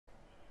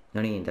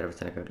No niin,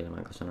 tervetuloa kaikille,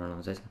 mä Kossu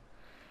on se.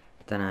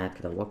 Tänään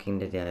jatketaan Walking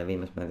Deadia ja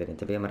viimeis mä vedin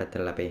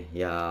viemäreiden läpi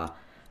ja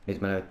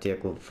nyt me löyttiin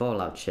joku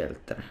Fallout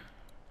Shelter.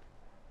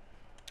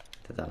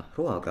 Täällä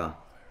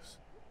ruokaa.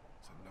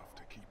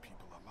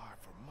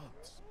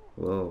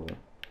 Wow.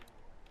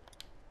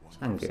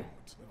 Sänky.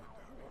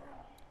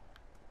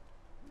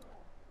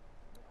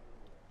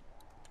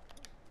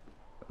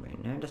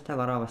 Mennään tästä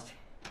varovasti.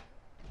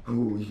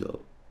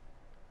 Joo.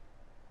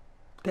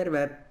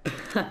 Terve!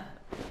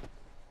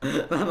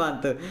 Mä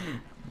vaan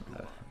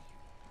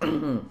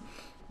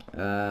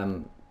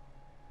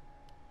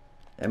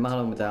en mä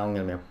halua mitään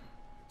ongelmia.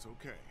 It's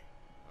okay.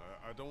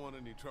 I don't want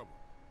any trouble.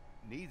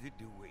 Neither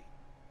do we.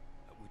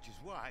 Which is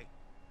why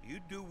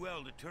you'd do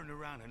well to turn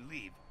around and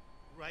leave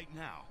right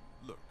now.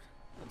 Look,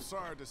 I'm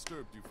sorry I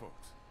disturbed you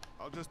folks.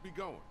 I'll just be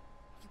going.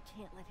 You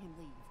can't let him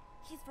leave.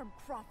 He's from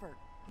Crawford.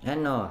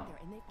 En oo.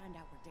 And they find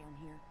out we're down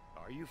here.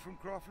 Are you from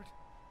Crawford?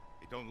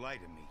 Hey, don't lie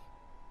to me.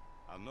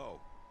 I'll know.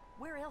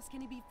 Where else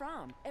can he be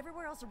from?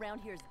 Everywhere else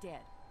around here is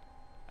dead.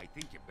 I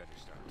think you better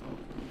start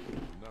talking.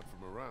 I'm not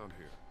from around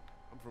here.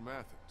 I'm from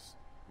Athens.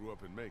 Grew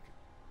up in Macon.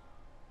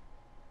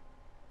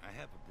 I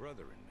have a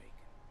brother in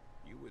Macon.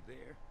 You were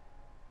there?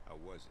 How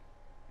was it?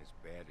 As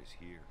bad as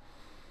here?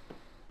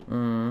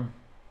 I'm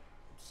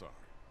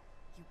sorry.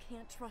 You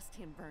can't trust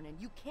him, Vernon.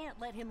 You can't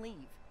let him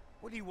leave.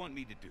 What do you want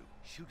me to do?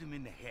 Shoot him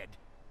in the head?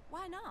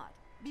 Why not?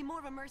 Be more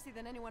of a mercy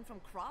than anyone from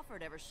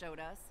Crawford ever showed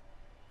us.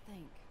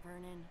 Think,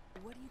 Vernon.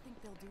 What do you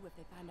think they'll do if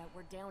they find out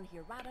we're down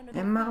here right under the...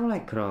 En mä ole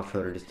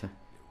Crawfordista.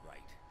 You're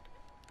right.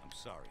 I'm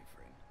sorry,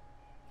 friend.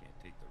 Can't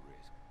take the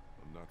risk.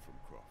 I'm not from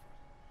Crawford,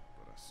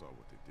 but I saw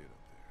what they did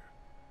up there.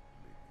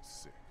 It made me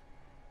sick.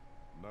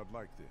 I'm not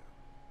like them,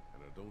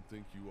 and I don't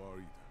think you are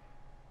either.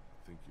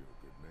 I think you're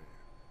a good man.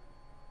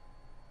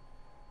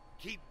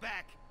 Keep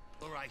back,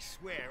 or I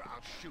swear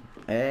I'll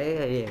shoot.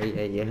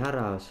 Ei,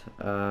 haraus.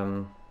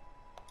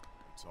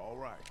 It's all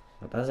right.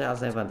 Ota se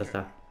aseen vaan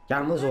tästä.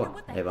 Jammu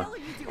sua! Ei vaan.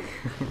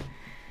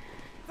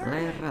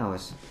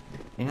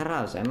 Ihan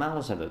rauhassa. En mä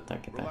halua sätyttää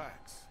ketään.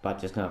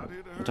 Paitsi jos ne on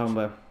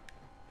zombeja.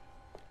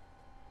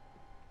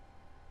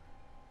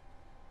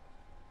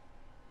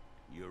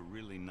 You're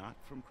really not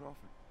from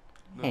Crawford?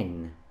 No,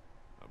 En.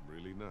 I'm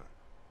really not.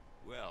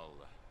 Well,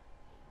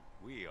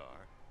 we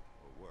are,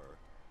 or were.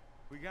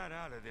 We got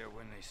out of there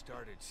when they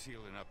started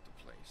sealing up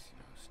the place, you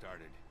know,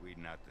 started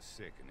weeding out the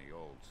sick and the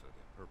old so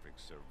the perfect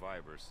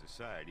survivor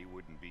society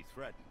wouldn't be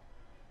threatened.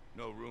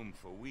 No room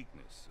for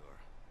weakness or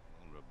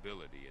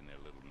vulnerability in their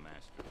little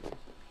masterpiece.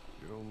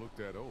 You don't look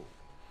that old,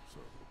 so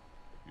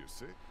you're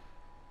sick?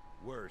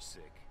 We're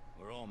sick.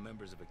 We're all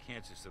members of a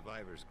cancer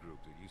survivors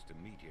group that used to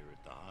meet here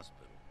at the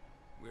hospital.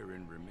 We're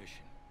in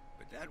remission.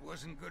 But that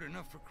wasn't good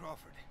enough for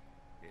Crawford.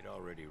 They'd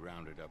already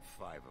rounded up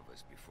 5 of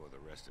us before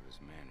the rest of us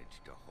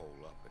managed to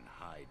hole up and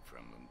hide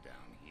from them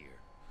down here.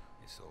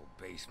 This old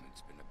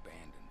basement's been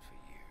abandoned for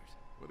years.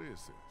 What is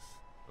this?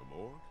 A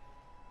morgue?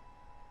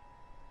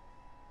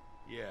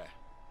 Yeah,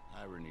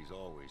 irony's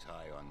always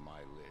high on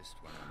my list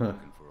when I'm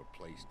looking for a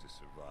place to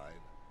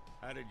survive.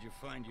 How did you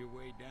find your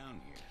way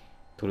down here?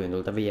 Tulin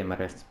tuolta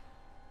viemäreistä.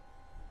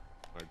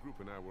 My group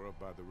and I were up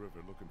by the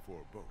river looking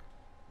for a boat.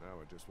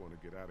 Now I just want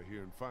to get out of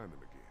here and find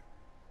them again.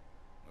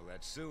 Well,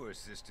 that sewer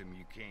system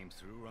you came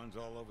through runs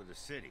all over the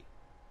city.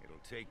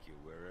 It'll take you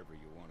wherever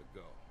you want to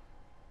go.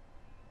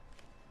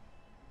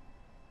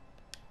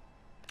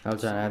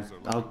 Haluatko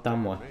sä auttaa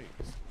mua?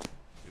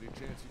 Any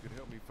chance you could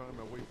help me find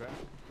my way back?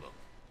 Look,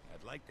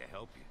 I'd like to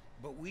help you,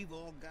 but we've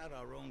all got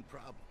our own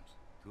problems.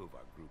 2 of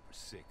our group are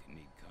sick and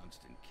need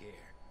constant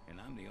care,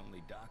 and I'm the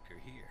only doctor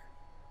here.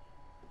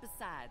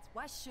 Besides,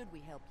 why should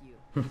we help you?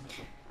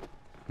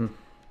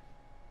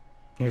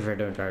 If I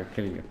don't try to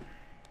kill you.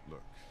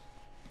 Look,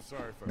 I'm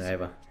sorry if I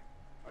Never. scared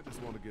you. I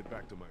just want to get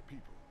back to my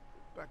people.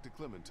 Back to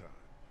Clementine.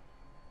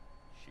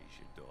 She's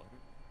your daughter?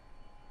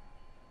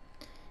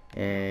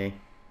 Ei.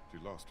 She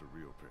lost her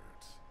real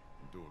parents.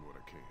 I'm doing what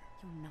I can.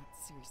 You're not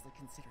seriously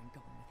considering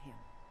going with him.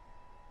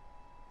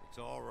 It's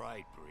all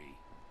right, Bree.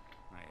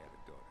 I had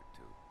a daughter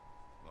too.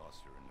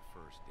 Lost her in the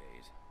first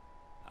days.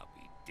 I'll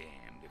be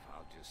damned if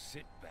I'll just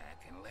sit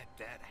back and let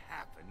that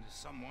happen to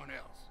someone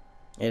else.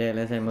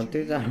 Edelleen se mun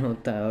tytär,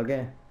 mutta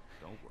okei.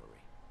 Don't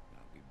worry.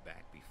 I'll be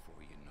back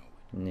before you know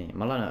it. Niin,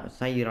 mä ollaan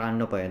sairaan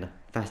nopeita.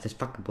 Fast as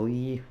fuck,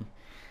 boy.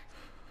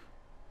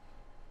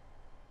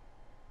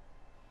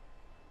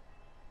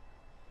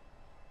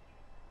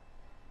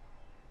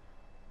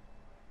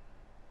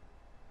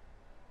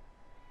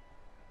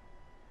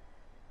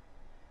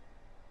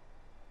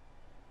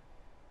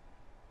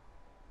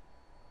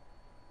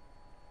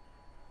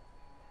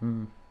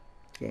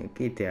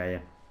 Kiteä ja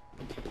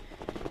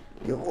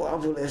joku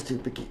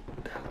avuliastyyppikin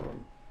täällä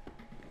on.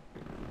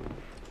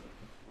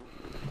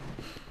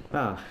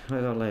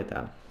 Noita ollaan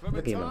täällä.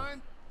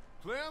 Clementine?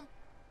 Clem?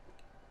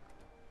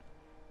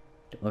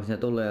 Onks ne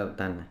tullut jo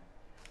tänne?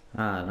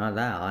 No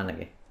tää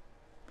ainakin.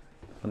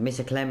 Mut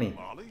missä Clemmy?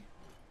 Molly?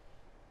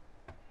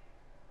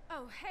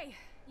 Oh, hey,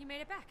 you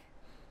made it back.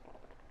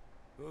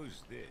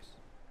 Who's this?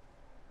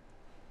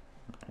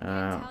 Did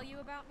I tell you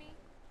about me?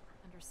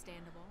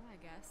 Understandable, I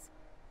guess.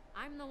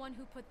 I'm the one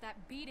who put that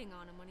beating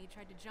on him when he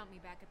tried to jump me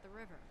back at the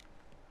river.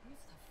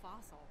 Who's the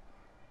fossil?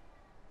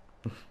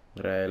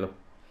 Reilu.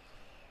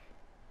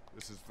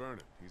 This is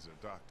Vernon. He's a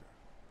doctor.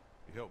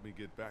 He helped me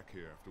get back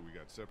here after we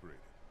got separated.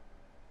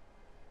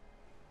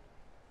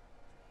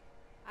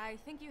 I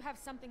think you have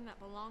something that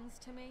belongs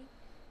to me.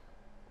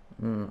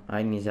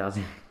 Ai niin se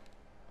asia.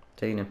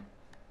 Siinä.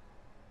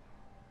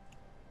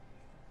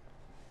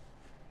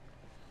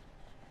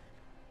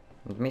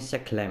 Mut missä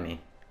Clemmy?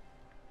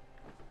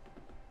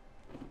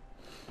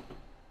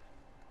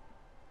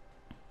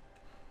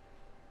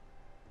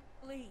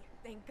 Lee,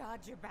 thank God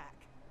you're back.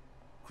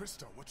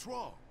 Krista, what's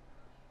wrong?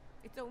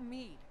 It's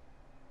Omid.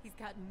 He's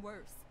gotten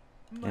worse.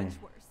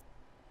 Much worse.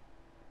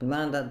 Mä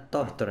oon tää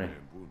tohtori.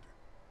 Man wounded.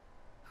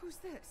 Who's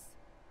this?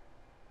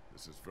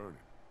 This is Vernon.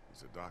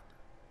 He's a doctor.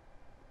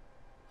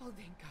 Oh,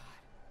 thank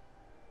God.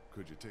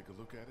 Could you take a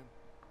look at him?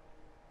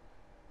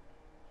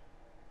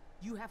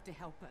 You have to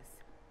help us.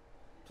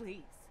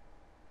 Please.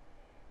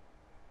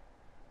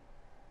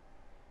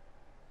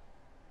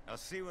 I'll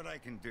see what I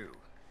can do.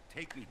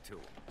 Take me to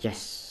him.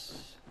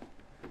 Yes.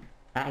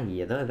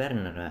 Äijä, toi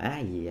Werner on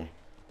äijä.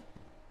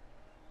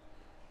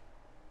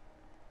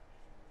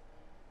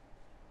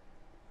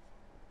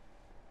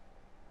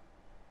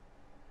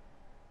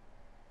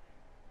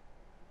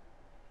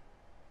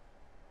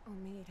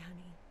 Omid,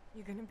 honey.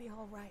 You're gonna be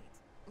all right.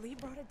 Lee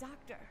brought a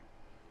doctor.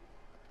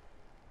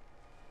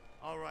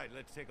 All right,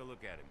 let's take a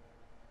look at him.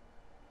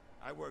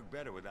 I work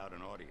better without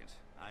an audience.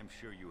 I'm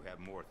sure you have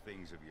more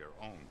things of your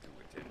own to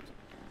attend to.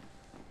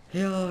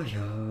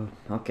 Joo.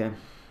 Okei.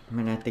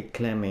 Mennään etsiä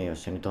Clemmy,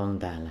 jos se nyt on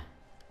täällä.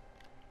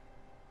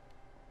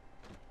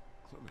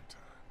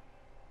 Clementine.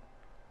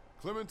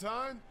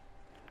 Clementine?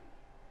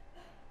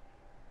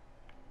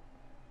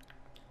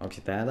 Onko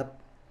se täällä?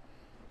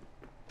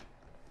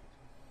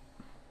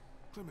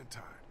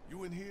 Clementine,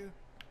 you in here?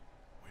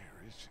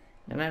 Where is she?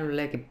 Ja näin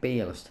leikin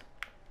piilosta.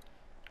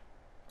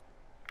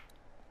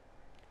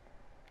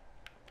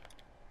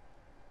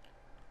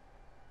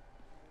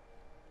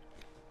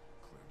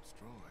 Clem's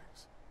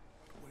drawings.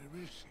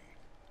 Where is she?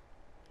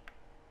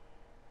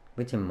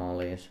 Vitsin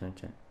Molly, jos on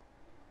se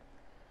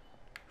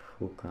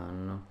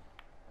hukannut.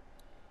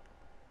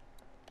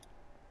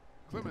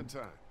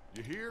 Clementine,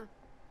 you here?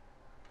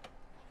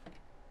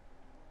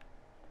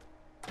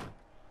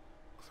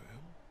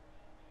 Clem?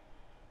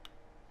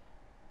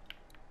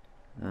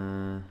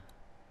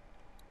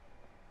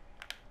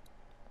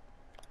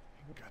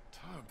 Ain't got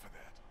time for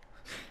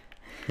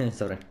that.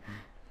 Sorry.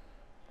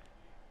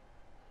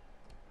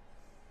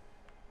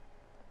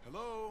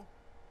 Hello?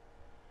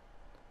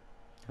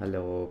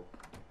 Hello.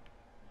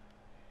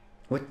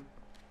 What?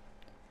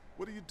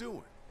 What are you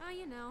doing? Oh,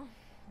 you know,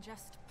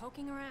 just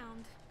poking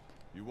around.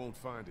 You won't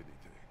find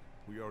anything.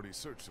 We already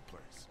searched the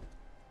place.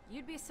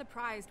 You'd be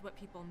surprised what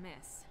people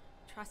miss.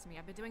 Trust me,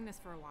 I've been doing this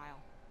for a while.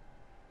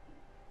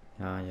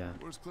 Yeah.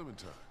 Where's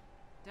Clementine?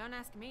 Don't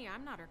ask me,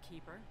 I'm not her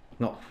keeper.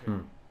 No.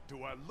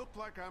 Do I look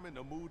like I'm in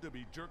the mood to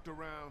be jerked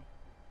around?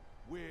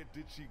 Where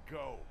did she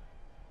go?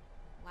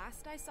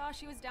 Last I saw,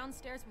 she was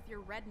downstairs with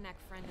your redneck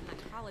friend and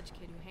that college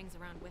kid who hangs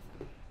around with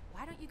him.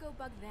 Why don't you go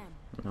bug them?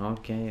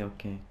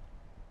 Okei.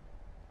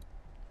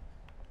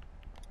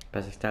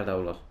 Pääseekö täältä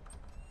ulos?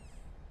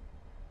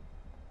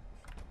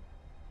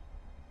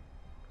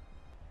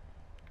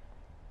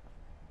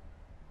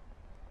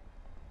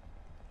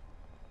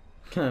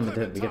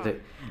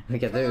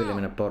 Mikä tyyli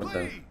mennä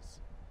portaan?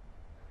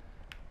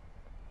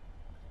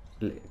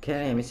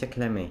 Clemmy, missä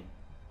Clemmy?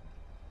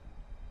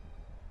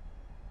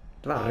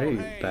 Vaan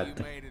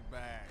ryyppäätte.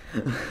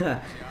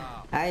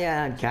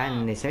 Äijä on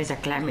kännissä, missä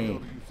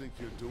Clemmy?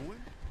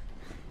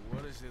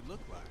 What does it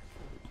look like?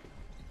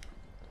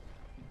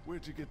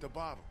 Where'd you get the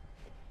bottle?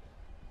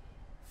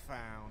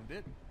 Found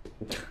it.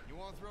 You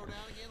want to throw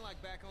down again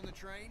like back on the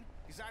train?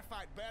 Because I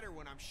fight better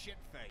when I'm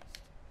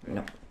shit-faced.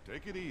 No.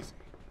 Take it easy.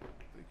 I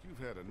think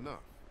you've had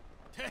enough.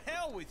 To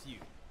hell with you!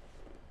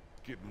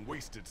 Getting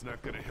wasted's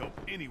not gonna help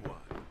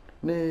anyone.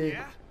 Niin.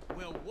 Yeah?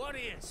 Well, what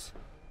is?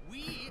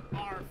 We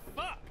are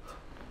fucked!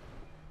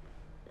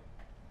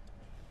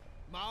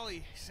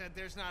 Molly said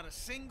there's not a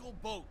single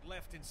boat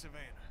left in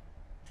Savannah.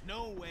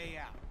 No way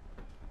out.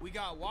 We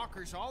got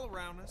walkers all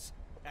around us,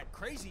 that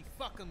crazy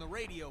fuck on the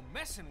radio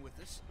messing with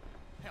us.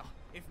 Hell,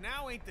 if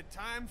now ain't the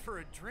time for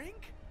a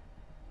drink?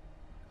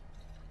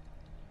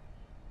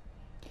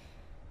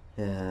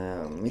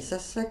 Missä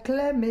se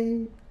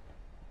Clemmy?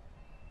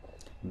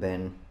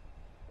 Ben.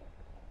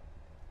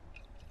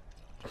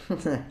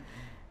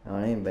 No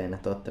niin, Ben,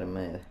 tottele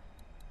meille.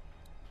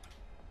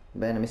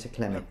 Ben, missä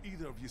Clemmy? Have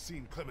either of you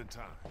seen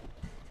Clementine?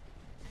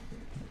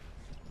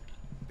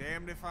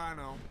 Damned if I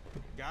know.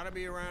 Gotta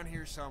be around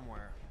here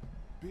somewhere.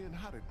 Ben,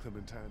 how did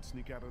Clementine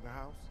sneak out of the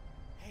house?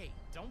 Hey,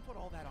 don't put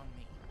all that on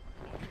me.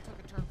 You took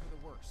a turn for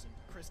the worse, and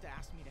Krista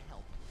asked me to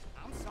help.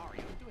 I'm sorry,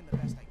 I'm doing the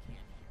best I can here.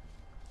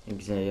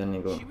 Eikö se ei oo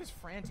niinku... She was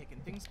frantic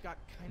and things got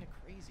kinda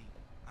crazy.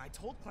 I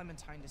told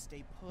Clementine to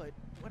stay put.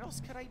 What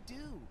else could I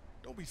do?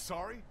 Don't be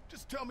sorry.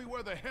 Just tell me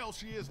where the hell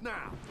she is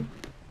now.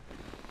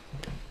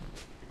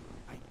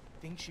 I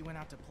think she went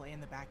out to play in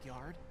the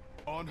backyard.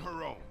 On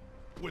her own,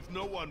 with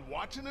no one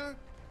watching her?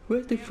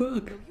 What the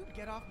fuck? Will you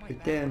get off my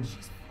back? Damn.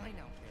 She's fine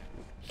out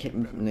there.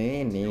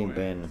 Niin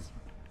Ben.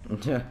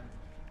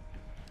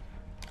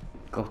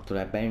 Kohta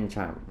tulee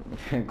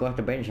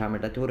kohta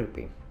Benjaminilta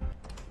turpi.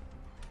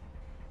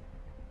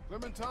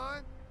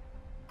 Clementine?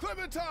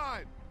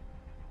 Clementine!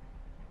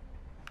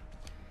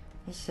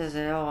 Missä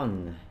se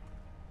on?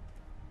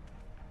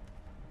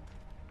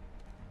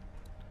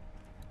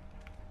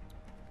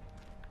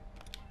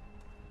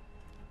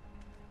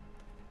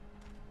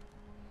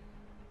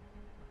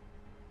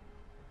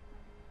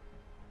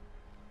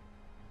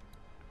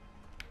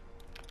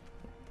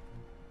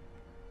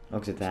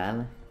 Onko se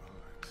täällä? Don't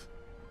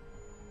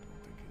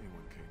think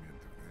anyone came in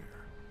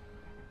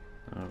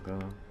through there.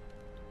 Okay.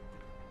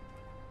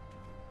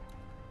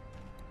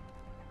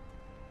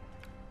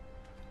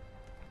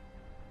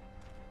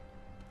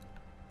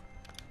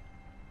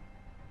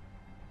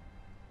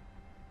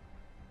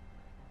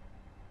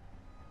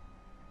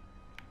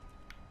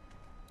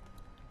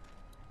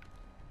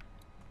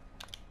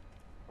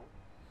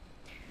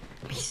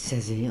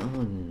 Missä se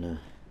on?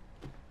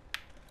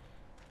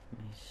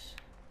 Missä?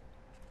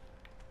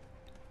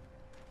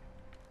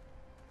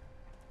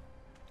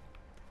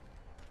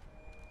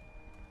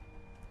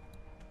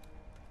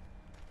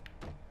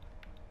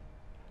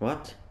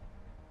 What?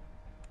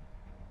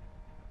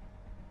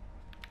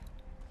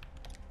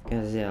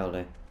 Mikä se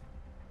oli?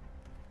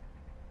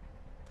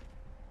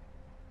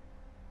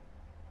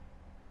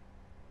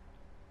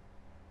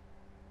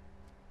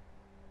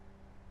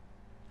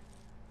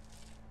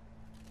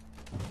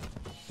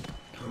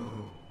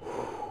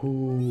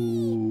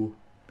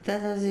 Mitä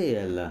sä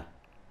siellä?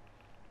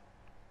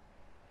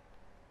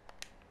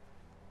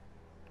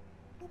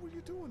 What were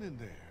you doing in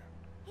there?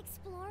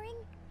 Exploring?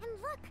 And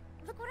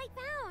look what I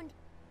found!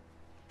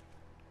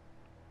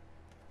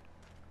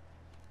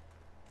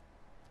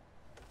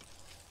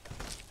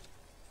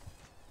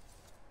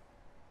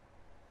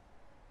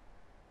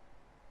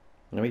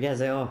 No mikä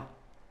se on?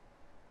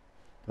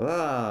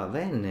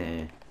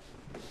 Vene.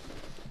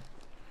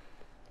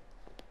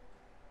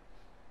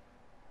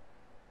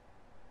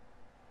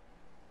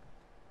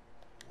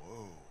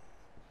 Whoa.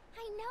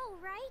 I know,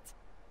 right?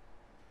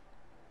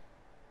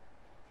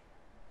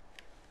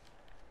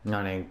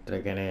 No niin,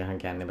 tekee ihan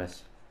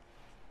kännipäs.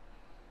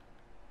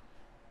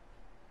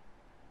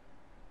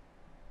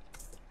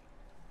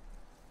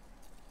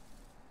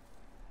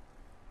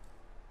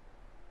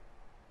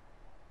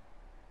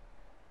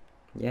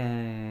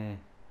 Jee.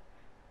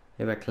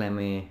 Hyvä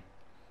Clemmy.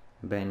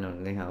 Ben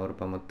on ihan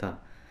urpa, mutta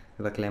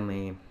hyvä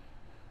Clemmy.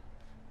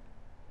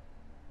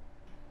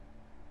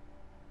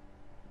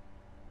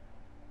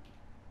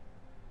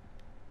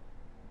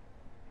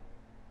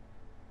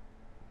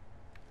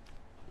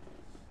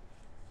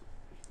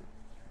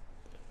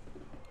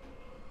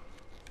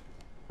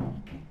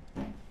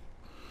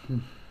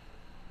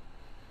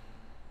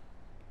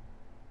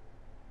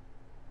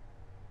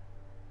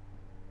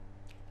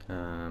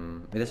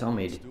 Mitäs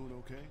Omid? Doing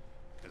okay?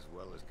 As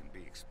well as can be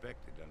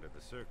expected under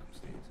the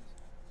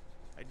circumstances.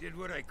 I did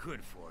what I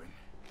could for him.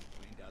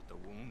 Cleaned out the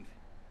wound.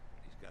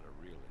 He's got a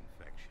real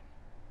infection.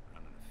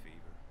 Running a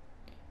fever.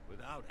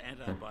 Without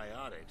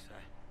antibiotics,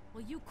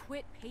 Will you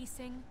quit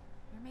pacing?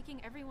 You're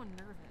making everyone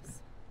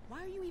nervous.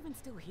 Why are you even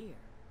still here?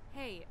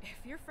 Hey,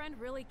 if your friend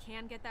really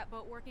can get that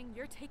boat working,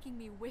 you're taking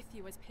me with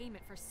you as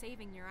payment for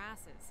saving your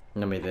asses.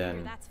 No I figure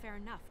miten? that's fair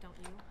enough, don't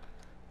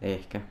you?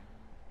 Ehkä.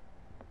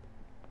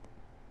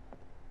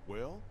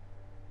 Well?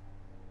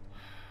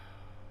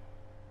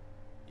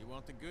 You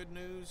want the good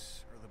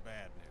news or the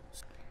bad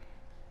news?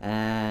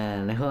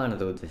 Ne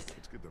huonot uutiset.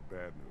 Let's get the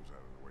bad news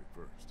out of the way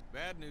first.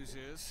 Bad news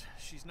is,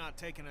 she's not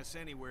taking us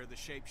anywhere the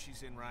shape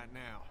she's in right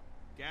now.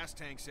 Gas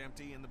tank's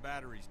empty and the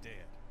battery's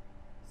dead.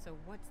 So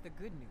what's the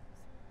good news?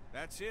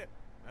 That's it.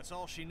 That's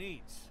all she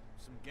needs.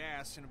 Some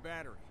gas and a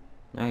battery.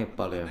 Ei Other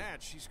paljon. than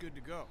that, she's good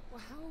to go.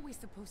 Well, how are we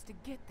supposed to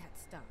get that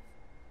stuff?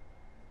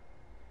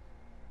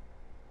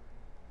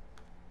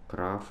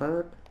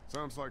 Crawford?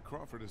 Sounds like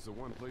Crawford is the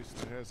one place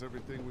that has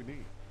everything we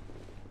need.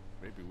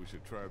 Maybe we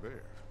should try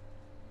there.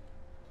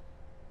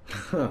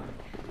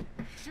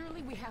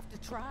 Surely we have to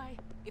try.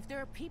 If there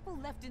are people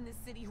left in this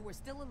city who are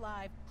still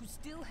alive, who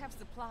still have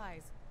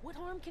supplies, what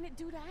harm can it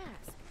do to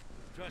ask?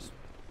 trust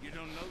me, you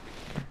don't know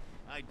this.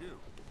 I do.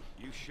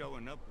 You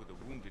showing up with a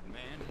wounded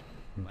man,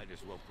 might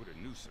as well put a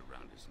noose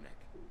around his neck.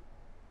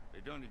 They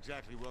don't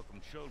exactly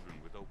welcome children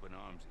with open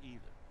arms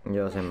either.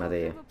 Joo, sen mä What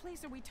tiedän. kind of a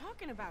place are we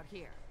talking about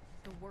here?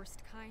 The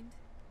worst kind?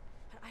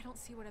 But I don't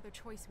see what other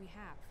choice we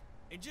have.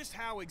 And just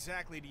how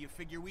exactly do you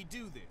figure we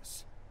do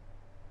this?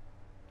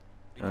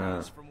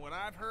 Because from what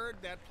I've heard,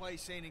 that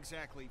place ain't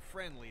exactly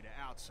friendly to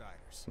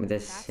outsiders.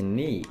 Mites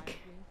sneak?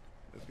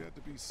 There's got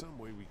to be some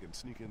way we can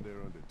sneak in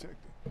there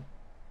undetected.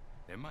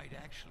 There might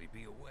actually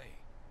be a way.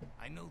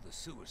 I know the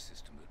sewer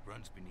system that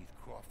runs beneath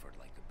Crawford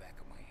like the back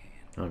of my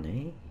hand. No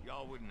niin.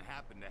 Y'all wouldn't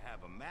happen to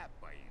have a map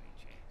by any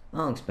chance.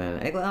 Onks meillä?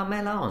 Eikö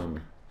meillä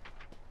on?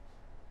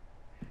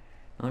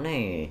 No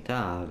niin,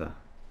 tää on hyvä.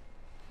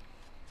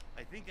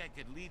 I think I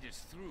could lead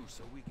us through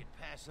so we could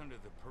pass under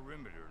the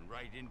perimeter and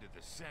right into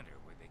the center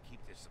where they keep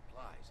their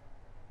supplies.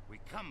 We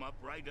come up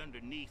right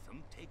underneath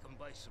them, take them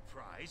by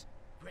surprise,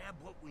 grab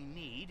what we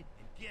need,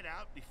 and get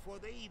out before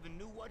they even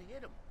knew what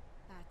hit them.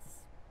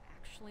 That's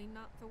actually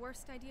not the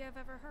worst idea I've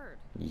ever heard.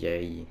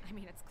 Yay. I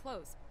mean, it's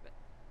close, but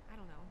I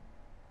don't know.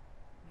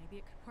 Maybe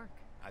it could work.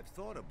 I've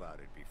thought about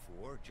it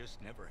before,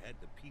 just never had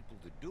the people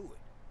to do it.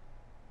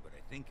 But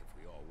I think if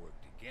we all work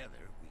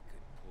together, we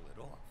could pull it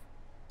off.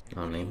 And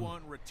what do you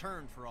want in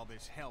return for all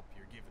this help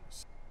you're giving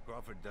us?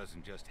 Crawford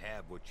doesn't just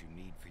have what you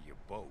need for your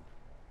boat.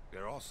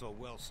 They're also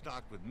well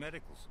stocked with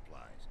medical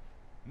supplies.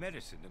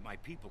 Medicine that my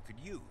people could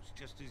use,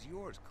 just as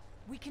yours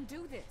could. We can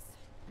do this.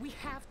 We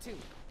have to.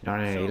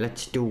 Alright,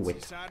 let's do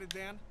it. Decided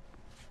then?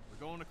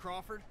 We're going to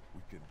Crawford?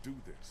 We can do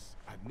this.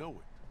 I know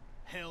it.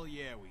 Hell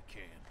yeah, we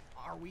can.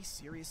 Are we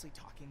seriously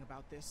talking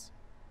about this?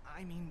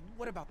 I mean,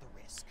 what about the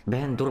risk?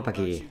 Ben, turpa Not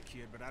you, kiinni.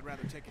 kid, but I'd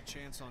rather take a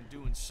chance on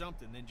doing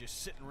something than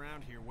just sitting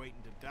around here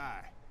waiting to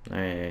die.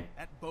 Ei.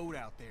 That boat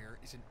out there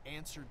is an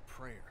answered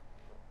prayer.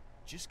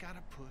 Just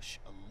gotta push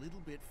a little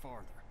bit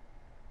farther.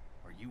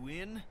 Are you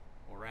in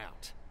or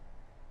out?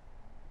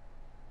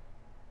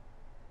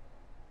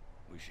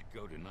 We should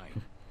go tonight,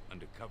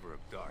 under cover of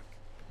dark.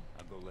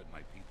 I'll go let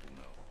my people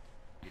know.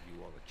 Give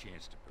you all a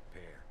chance to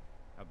prepare.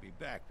 I'll be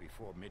back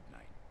before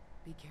midnight.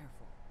 Be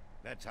careful.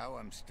 That's how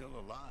I'm still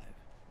alive.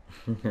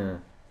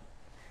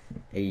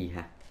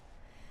 Eihän.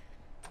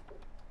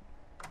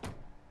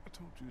 I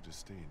told you to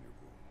stay in your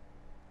room.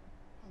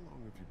 How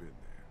long have you been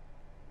there?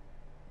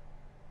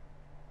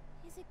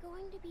 Is it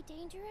going to be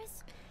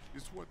dangerous?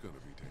 Is what gonna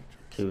be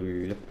dangerous?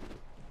 Kyllä.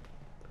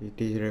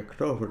 Piti sinne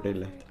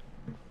Crawfordille.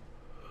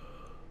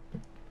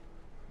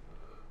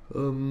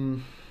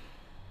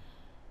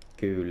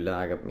 Kyllä,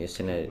 aika, jos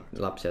sinne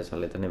lapsia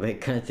sallita, niin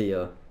veikkaan, että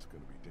joo. It's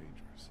gonna be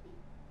dangerous,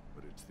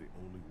 but it's the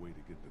only way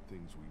to get the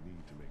things we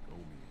need to make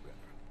Omi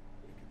better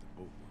and get the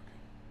boat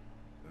working.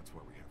 That's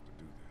why we have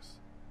to do this.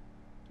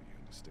 Do you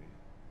understand?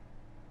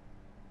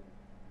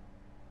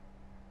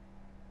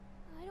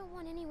 I don't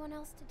want anyone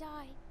else to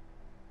die.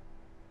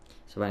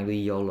 Se on vähän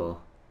kuin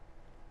YOLO.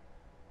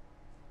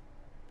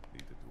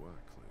 Neither do I,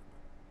 Clem,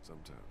 but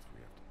sometimes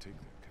we have to take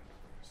that kind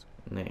of risk.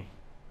 Niin.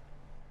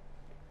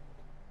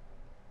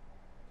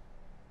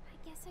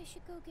 I guess I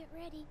should go get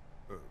ready.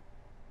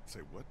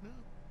 Say what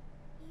now?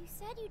 You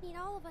said you'd need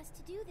all of us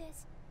to do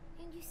this,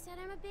 and you said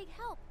I'm a big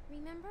help,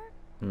 remember?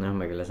 No,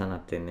 me kyllä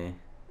sanottiin niin.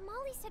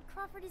 Molly said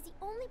Crawford is the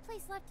only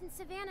place left in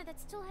Savannah that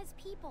still has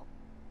people.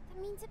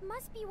 That means it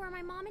must be where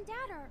my mom and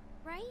dad are,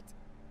 right?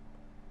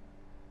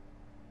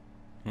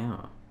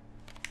 Joo.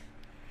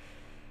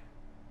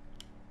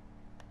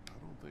 I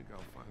don't think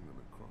I'll find them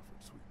in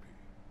Crawford, Sweet Pea.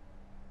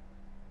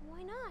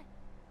 Why not?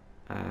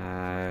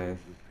 Good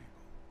people.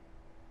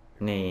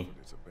 And Niin.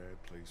 Crawford is a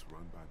bad place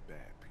run by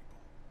bad people.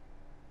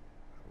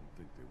 I don't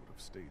think they would have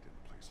stayed in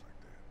a place like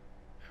that.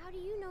 How do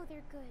you know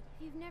they're good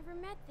if you've never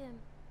met them?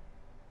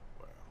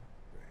 Well,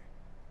 they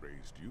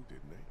raised you,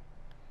 didn't they?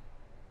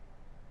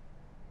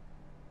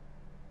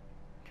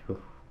 Huh.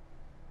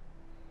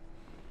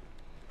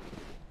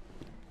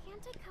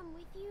 Can't I come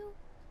with you?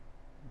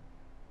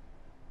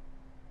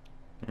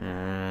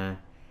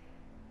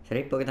 Se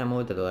riippuu ketä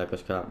muuta tulee,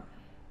 koska...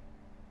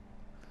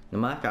 No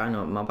mä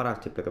oon paras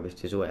tyyppi, joka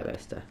pystyy suojelemaan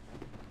sitä.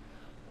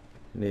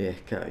 Niin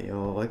ehkä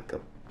joo, vaikka...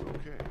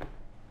 Okay.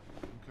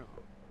 Come,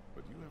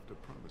 but you have to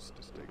promise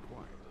to stay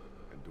quiet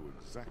and do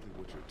exactly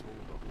what you're told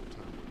the whole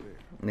time we're there.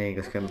 Niin,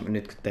 koska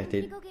nyt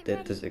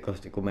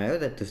kun me ei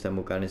otettu sitä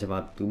mukaan, niin se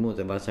vaan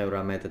muuten vaan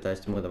seuraa meitä tai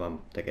sitten muuta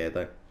vaan tekee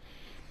jotain.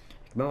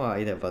 Mä vaan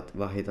ite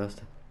vahitaan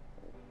sitä.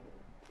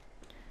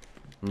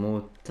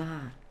 Mutta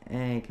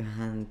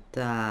eiköhän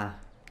tää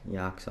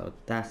jakso ole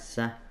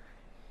tässä.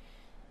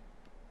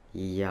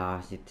 Ja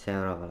sitten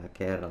seuraavalla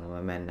kerralla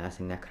me mennään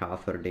sinne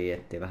Crawfordiin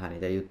etsiä vähän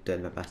niitä juttuja,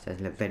 että me päästään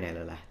sille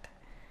veneelle lähteä.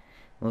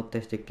 Mutta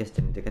jos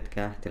tykkäsitte, niin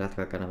tykätkää,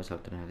 tilatkaa kanavassa,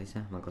 haluatte nähdä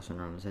lisää. Mä oon Kossu.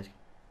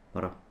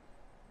 Moro.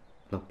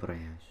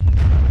 Loppuräjäys.